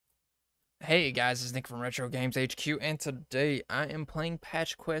Hey guys, it's Nick from Retro Games HQ, and today I am playing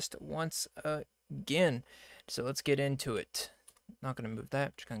Patch Quest once again. So let's get into it. Not gonna move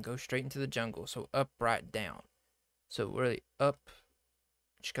that, just gonna go straight into the jungle. So up, right, down. So really up,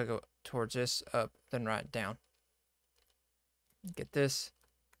 just gotta go towards this, up, then right, down. Get this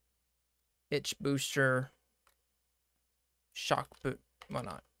itch booster, shock boot. Why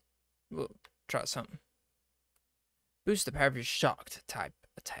not? We'll try something. Boost the power of your shocked type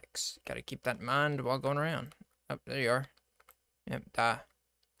attacks. Gotta keep that in mind while going around. Oh, there you are. Yep, die.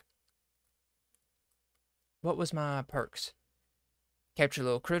 What was my perks? Capture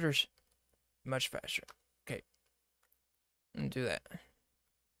little critters much faster. Okay, do that.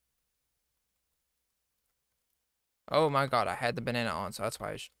 Oh my god, I had the banana on, so that's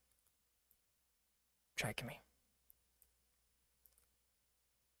why it's tracking me.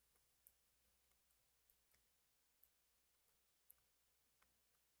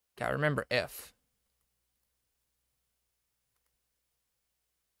 Gotta remember F.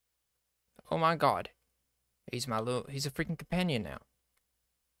 Oh my god. He's a freaking companion now.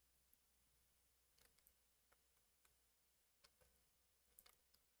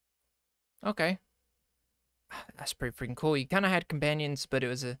 Okay. That's pretty freaking cool. You kind of had companions, but it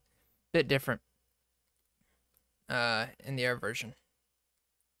was a bit different in the air version.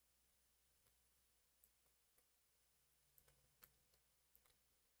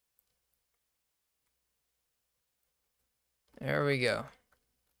 There we go.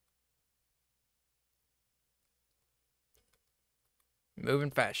 Moving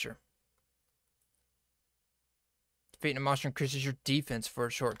faster. Defeating a monster increases your defense for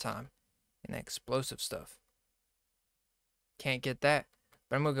a short time. And explosive stuff. Can't get that.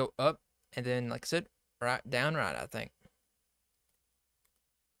 But I'm gonna go up and then, like I said, right, down, right, I think.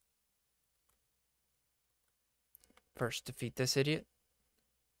 First, defeat this idiot.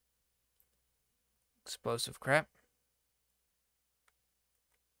 Explosive crap.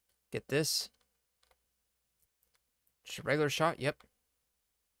 Get this. Just a regular shot, yep.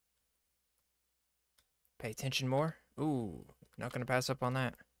 Pay attention more. Ooh, not gonna pass up on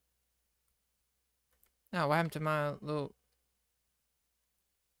that. Now, what happened to my little...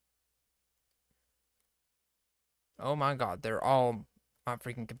 Oh my god, they're all my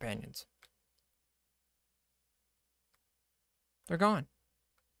freaking companions. They're gone.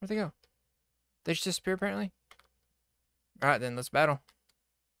 Where'd they go? They just disappear, apparently? Alright then, let's battle.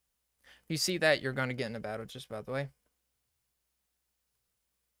 If you see that, you're gonna get in a battle, just by the way.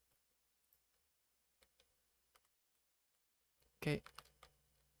 Okay.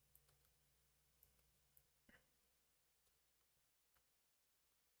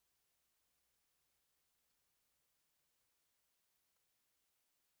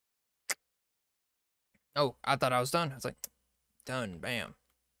 Oh, I thought I was done. I was like, done, bam.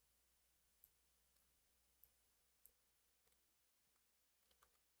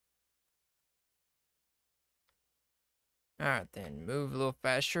 Alright then, move a little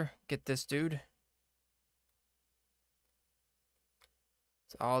faster. Get this dude.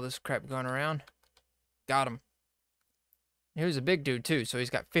 It's all this crap going around. Got him. He was a big dude too, so he's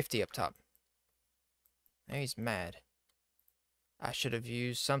got 50 up top. Now he's mad. I should have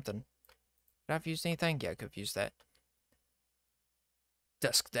used something. Did I have used anything? Yeah, I could have used that.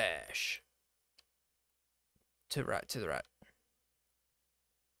 Dusk dash. To right, to the right.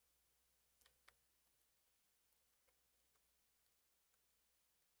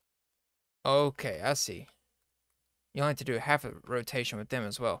 Okay, I see. You only have to do half a rotation with them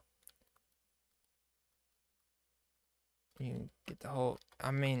as well. You get the whole... I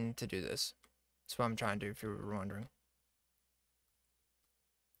mean to do this. That's what I'm trying to do, if you were wondering.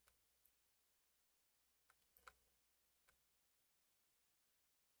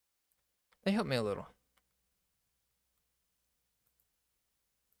 They helped me a little.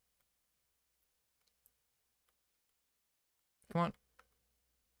 Come on.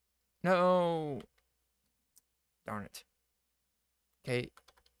 No! Darn it. Okay.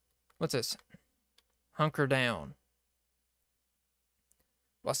 What's this? Hunker down.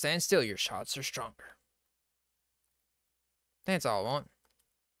 While stand still, your shots are stronger. That's all I want.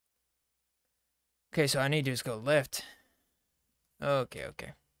 Okay, so I need to just go left. Okay,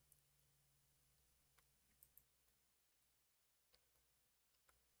 okay.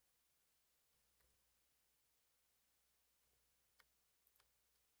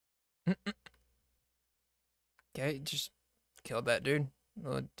 Okay, just killed that dude.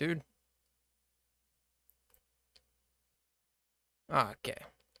 Little dude. Okay.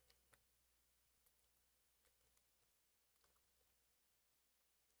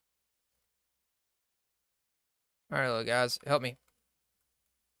 Alright, little guys, help me.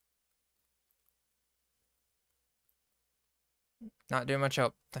 Not doing much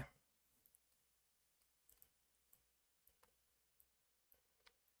help.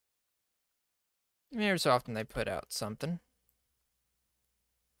 Every so often they put out something.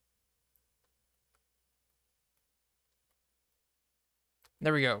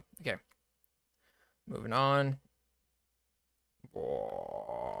 There we go. Okay. Moving on.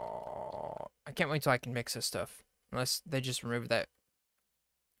 I can't wait till I can mix this stuff. Unless they just remove that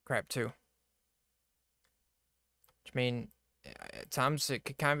crap too. Which mean, at times it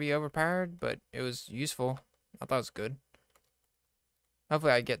could kind of be overpowered, but it was useful. I thought it was good.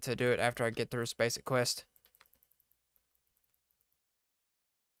 Hopefully I get to do it after I get through this basic quest.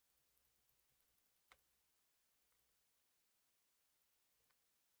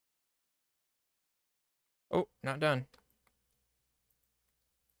 Oh, not done.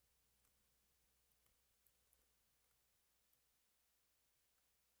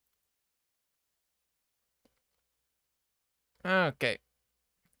 Okay.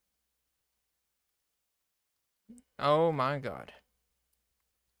 Oh my god.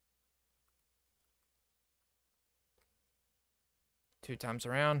 Two times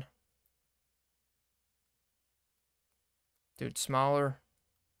around. Dude, smaller.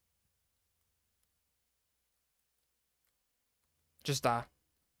 Just die.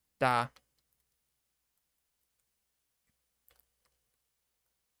 Die.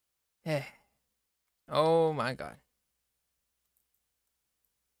 Eh. Oh my god.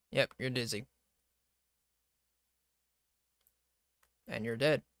 Yep, you're dizzy. And you're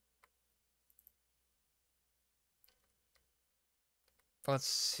dead. Let's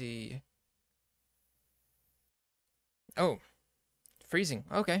see. Oh. Freezing.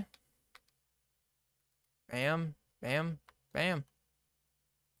 Okay. Bam. Bam. Bam.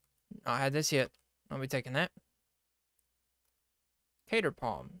 Not had this yet. I'll be taking that. Cater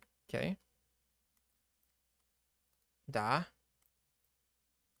palm. Okay. Die.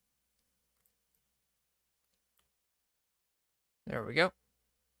 There we go.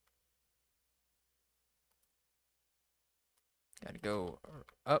 Gotta go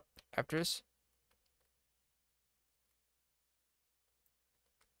up after this.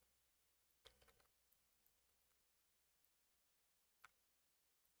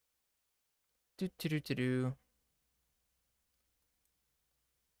 Do do do do do.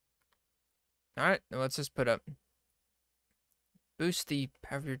 Alright, now let's just put up. Boost the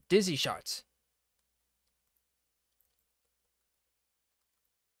power of your dizzy shots.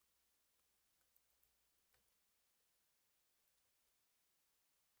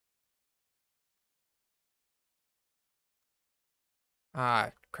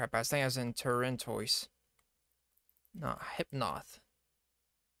 Ah, crap, I was thinking I was in Torrentoise. Not Hypnoth.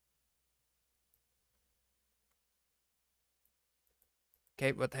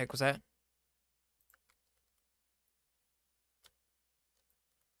 Okay, what the heck was that?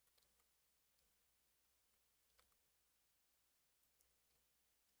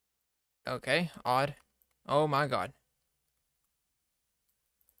 Okay, odd. Oh my god.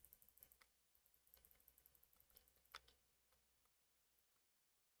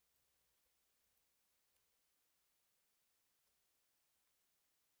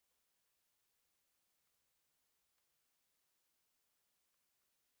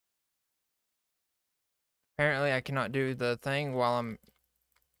 Apparently I cannot do the thing while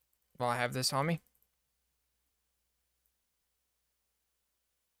I have this on me.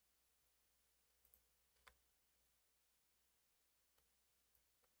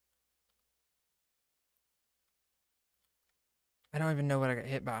 I don't even know what I got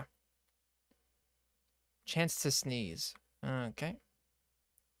hit by. Chance to sneeze. Okay.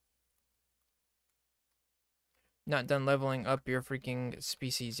 Not done leveling up your freaking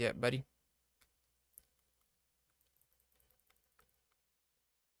species yet, buddy.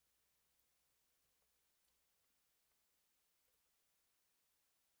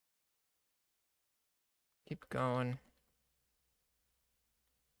 Keep going.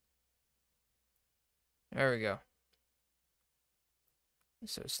 There we go.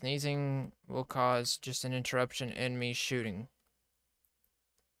 So sneezing will cause just an interruption in me shooting.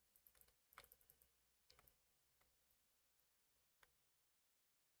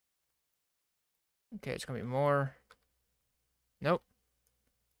 Okay, it's gonna be more. Nope.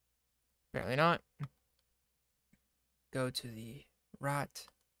 Apparently not. Go to the right.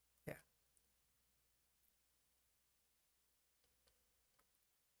 Yeah.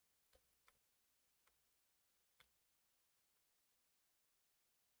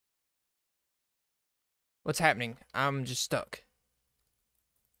 What's happening? I'm just stuck.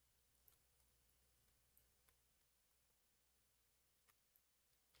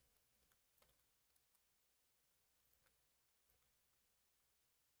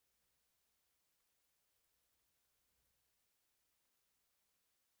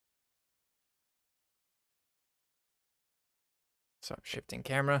 Stop shifting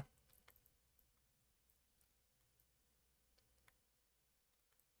camera.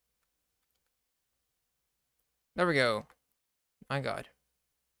 There we go. My God.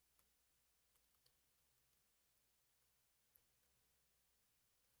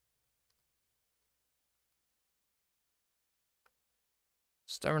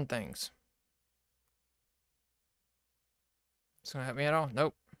 Stubborn things. It's gonna help me at all?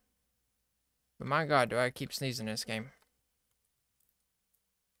 Nope. But my God, do I keep sneezing in this game.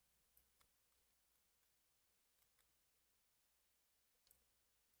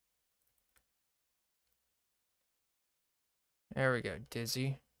 There we go.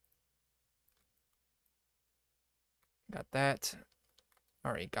 Dizzy. Got that.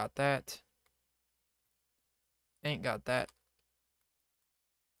 Already got that. Ain't got that.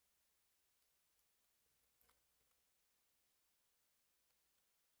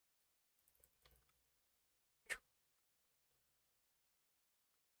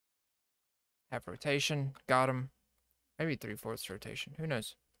 Half rotation. Got him. Maybe 3/4 rotation. Who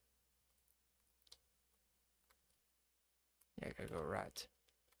knows? Yeah, I gotta go right.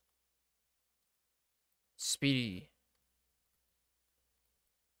 Speedy.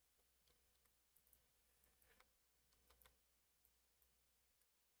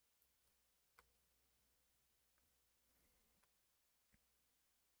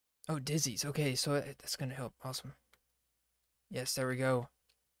 Oh, dizzies. Okay, so that's gonna help. Awesome. Yes, there we go.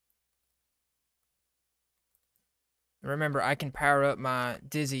 Remember, I can power up my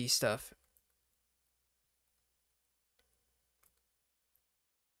dizzy stuff.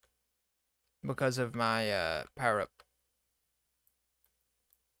 Because of my power up.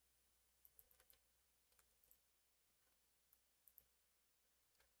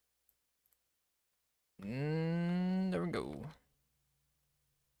 There we go.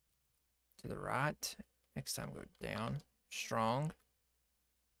 To the right. Next time go down. Strong.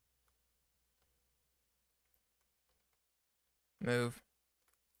 Move.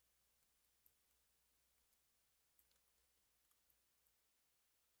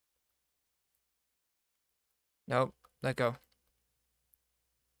 Nope. Let go.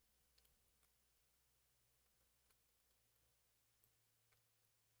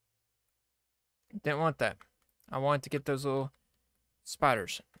 Didn't want that. I wanted to get those little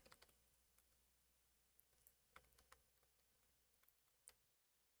spiders.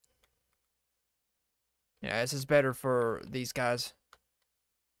 Yeah, this is better for these guys.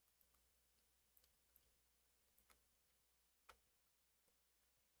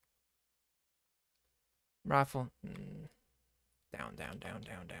 Rifle. Down, down, down,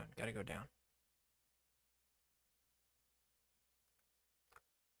 down, down. Gotta go down.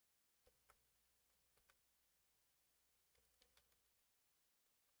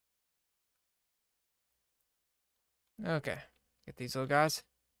 Okay. Get these little guys.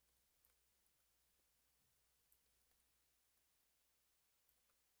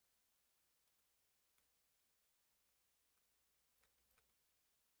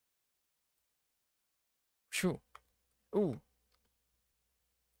 Shoo. Ooh.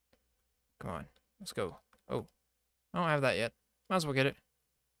 Come on. Let's go. Oh. I don't have that yet. Might as well get it.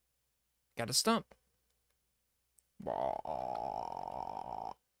 Got a stump.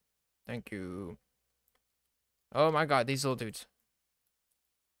 Thank you. Oh my God, these little dudes.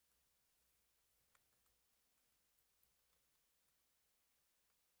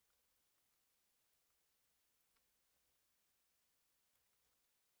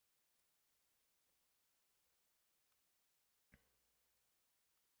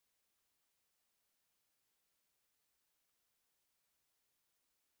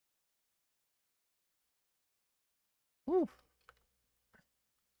 Woo.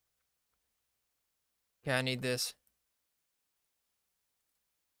 Okay, I need this.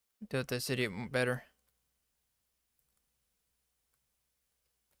 Do it this idiot better.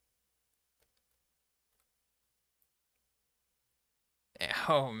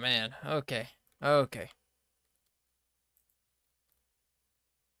 Oh man. Okay. Okay.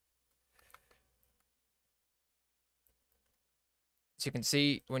 As you can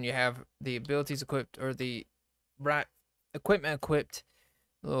see, when you have the abilities equipped or the right equipment equipped,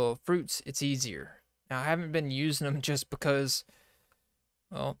 little fruits, it's easier. Now, I haven't been using them just because,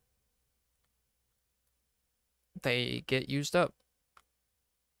 well, they get used up.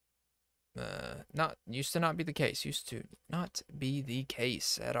 Not used to not be the case. Used to not be the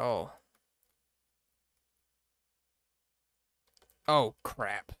case at all. Oh,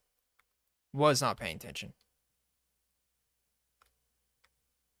 crap. Was not paying attention.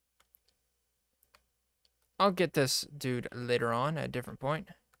 I'll get this dude later on at a different point.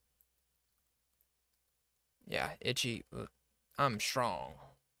 Yeah, itchy. I'm strong.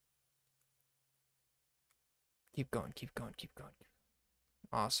 Keep going, keep going, keep going.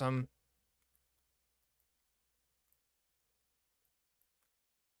 Awesome.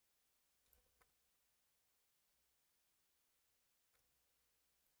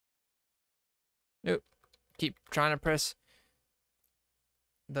 Nope. Keep trying to press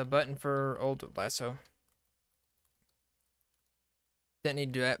the button for old lasso. Didn't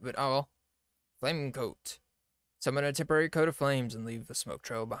need to do that, but oh well. Flame coat. Summon a temporary coat of flames and leave the smoke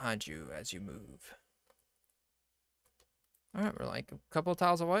trail behind you as you move. Alright, we're like a couple of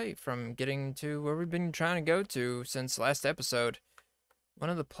tiles away from getting to where we've been trying to go to since last episode. One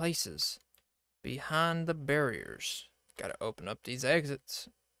of the places behind the barriers. Gotta open up these exits.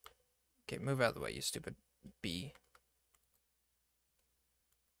 Okay, move out of the way, you stupid bee.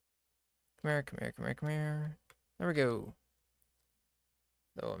 Come here, come here, come here, come here. There we go.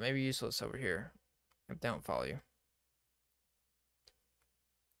 Though it may be useless over here if they don't follow you.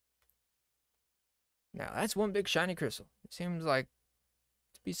 Now that's one big shiny crystal. It seems like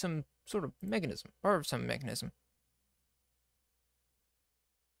to be some sort of mechanism, part of some mechanism.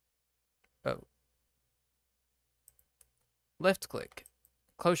 Oh. Left click.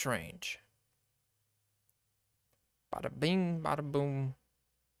 Close range. Bada bing, bada boom.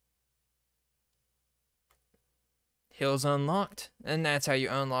 Hills unlocked. And that's how you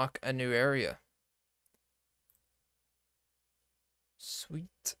unlock a new area.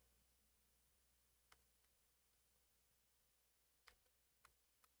 Sweet.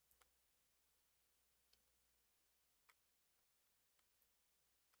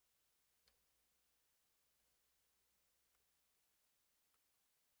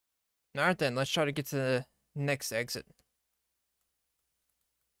 Alright then, let's try to get to the next exit.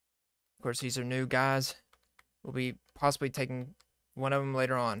 Of course, these are new guys. We'll be possibly taking one of them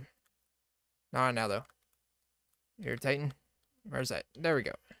later on. Not right now, though. Irritating. Where's that? There we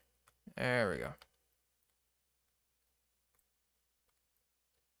go. There we go.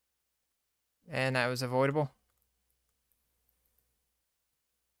 And that was avoidable.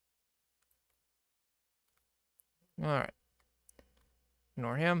 Alright.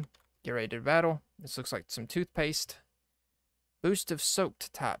 Ignore him. Get ready to battle. This looks like some toothpaste. Boost of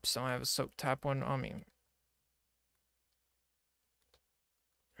soaked types. So I have a soaked type one on me.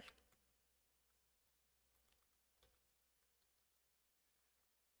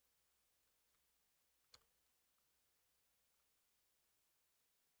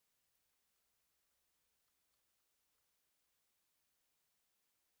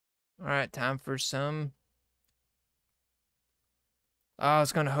 Alright, time for some. I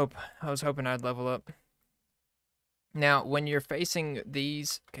was hoping I'd level up. Now, when you're facing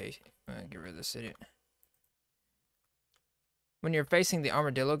these, okay, get rid of this idiot. When you're facing the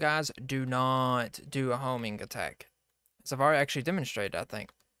armadillo guys, do not do a homing attack. As I've already actually demonstrated, I think.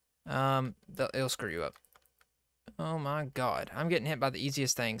 It'll screw you up. Oh my god, I'm getting hit by the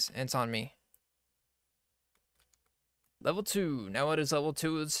easiest things, and it's on me. Level 2. Now what is level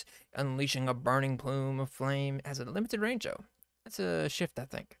 2 is unleashing a burning plume of flame. It has a limited range though. That's a shift, I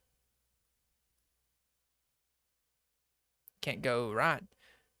think. Can't go right.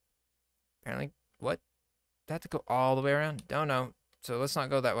 Apparently, what? Do I have to go all the way around? Don't know. So let's not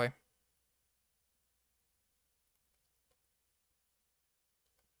go that way.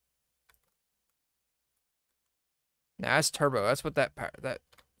 Now that's turbo. That's what that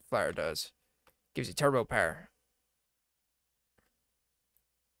flower does. Gives you turbo power.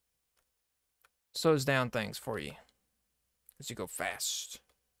 Slows down things for you as you go fast.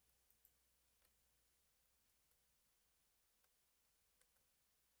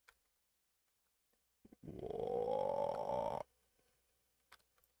 Whoa.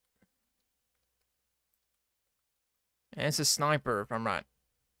 And it's a sniper, if I'm right.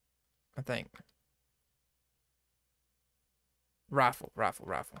 I think. Rifle.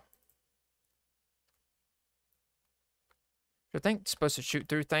 I think it's supposed to shoot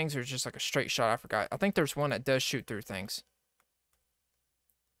through things, or just like a straight shot. I forgot. I think there's one that does shoot through things.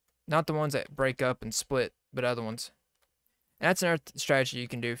 Not the ones that break up and split, but other ones. And that's another strategy you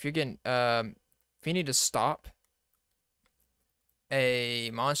can do. If you're getting, if you need to stop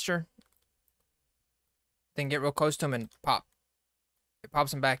a monster, then get real close to him and pop. It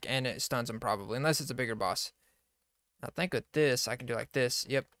pops him back and it stuns him probably, unless it's a bigger boss. I think with this, I can do like this.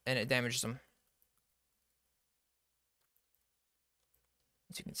 Yep, and it damages him.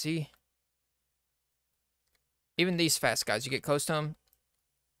 As you can see. Even these fast guys, you get close to them.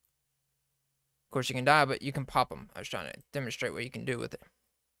 Of course, you can die, but you can pop them. I was trying to demonstrate what you can do with it.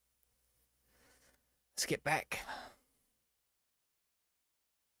 Let's get back.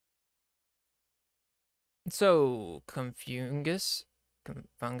 So, Fungus,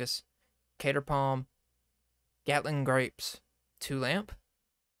 Cater Palm, Gatling Grapes, Two Lamp,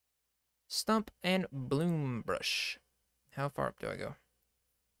 Stump, and Bloom Brush. How far up do I go?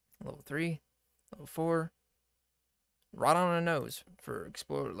 Level 3, level 4. Right on the nose for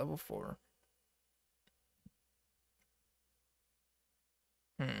Explorer level 4.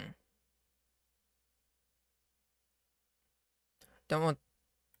 Don't want...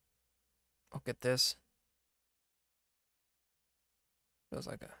 I'll get this. Feels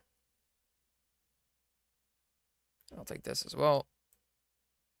like a... I'll take this as well.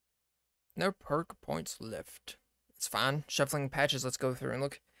 No perk points left. It's fine. Shuffling patches, let's go through and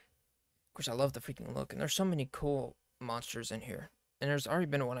look. Of course, I love the freaking look. And there's so many cool monsters in here. And there's already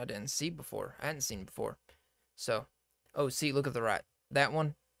been one I didn't see before. I hadn't seen before. So, oh, see, look at the right. That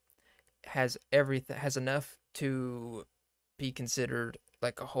one has everything, has enough to be considered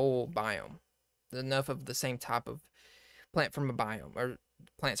like a whole biome. Enough of the same type of plant from a biome, or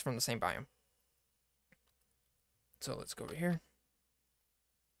plants from the same biome. So let's go over here.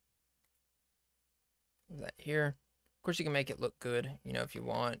 That here. Of course, you can make it look good, you know, if you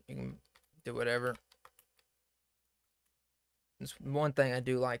want. You can do whatever. This one thing I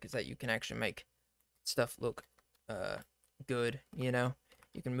do like is that you can actually make stuff look good, you know.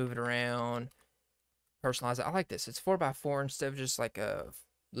 You can move it around, personalize it. I like this. It's 4x4 instead of just like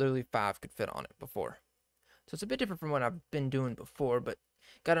literally 5 could fit on it before. So it's a bit different from what I've been doing before, but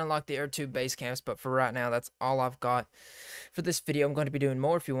got to unlock the air tube base camps. But for right now, that's all I've got for this video. I'm going to be doing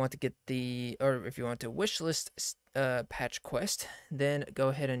more. If you want to get if you want to wish list patch quest, then go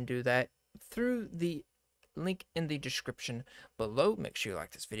ahead and do that through the link in the description below. Make sure you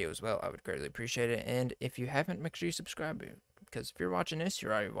like this video as well. I would greatly appreciate it. And if you haven't, make sure you subscribe, because if you're watching this,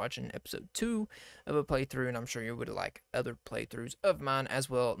 you're already watching episode 2 of a playthrough, and I'm sure you would like other playthroughs of mine as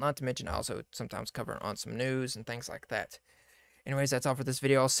well. Not to mention, I also sometimes cover on some news and things like that. Anyways, that's all for this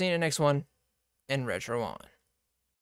video. I'll see you in the next one, and Retro on.